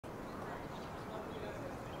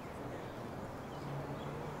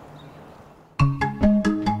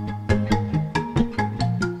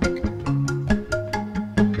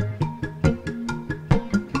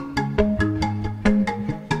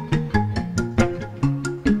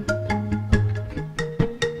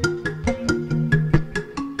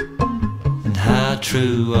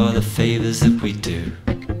true are the favors that we do?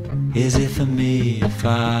 Is it for me if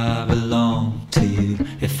I belong to you?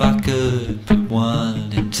 If I could put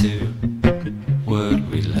one and two, would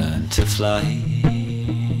we learn to fly?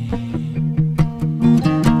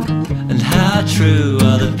 And how true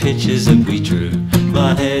are the pictures that we drew?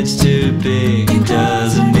 My head's too big, it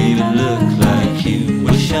doesn't even look like you.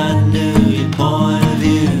 Wish I knew your point of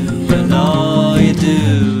view, and all you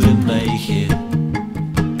do to make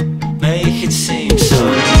it seem so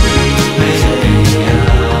easy.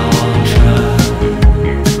 I won't try.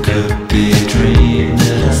 Could be a dream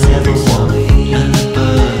that I never want, and the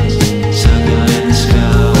birds circle in the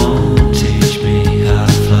sky won't teach me how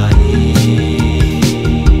to fly.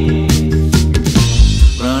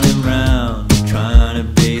 Running round trying to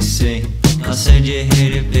be seen, I said you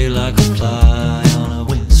hit it big like a fly on a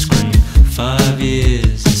windscreen. 5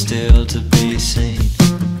 years and still to be seen.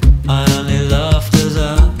 I only laugh 'cause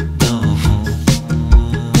I don't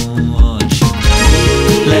want you.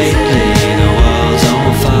 Lately the world's on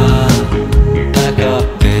fire. Back up,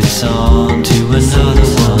 it's on to another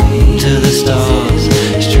one. To the stars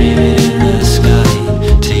streaming in the sky.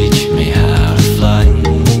 Teach me how to fly.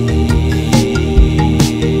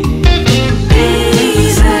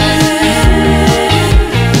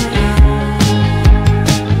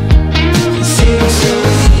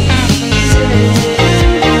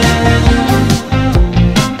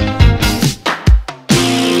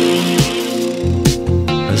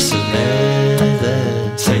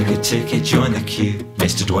 Ticket, join the queue.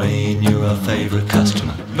 Mr. Dwayne, you're our favourite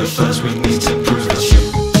customer. But first we need to prove it's you.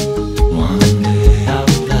 One day I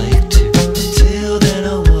would like to. Till then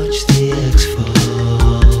I'll watch the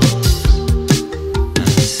X-Files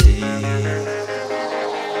and see.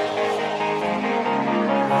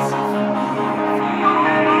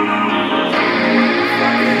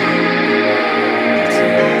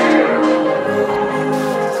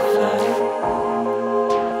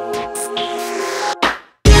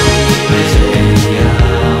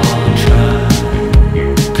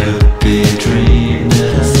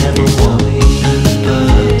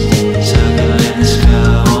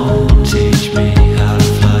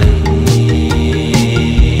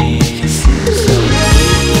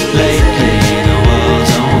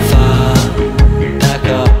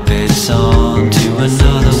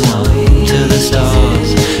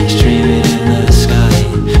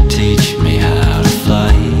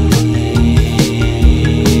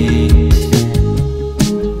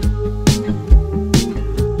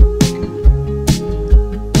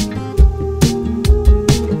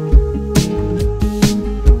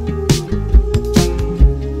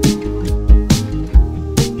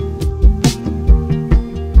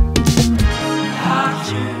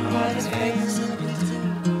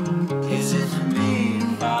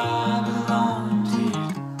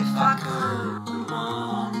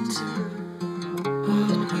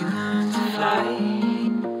 Bye.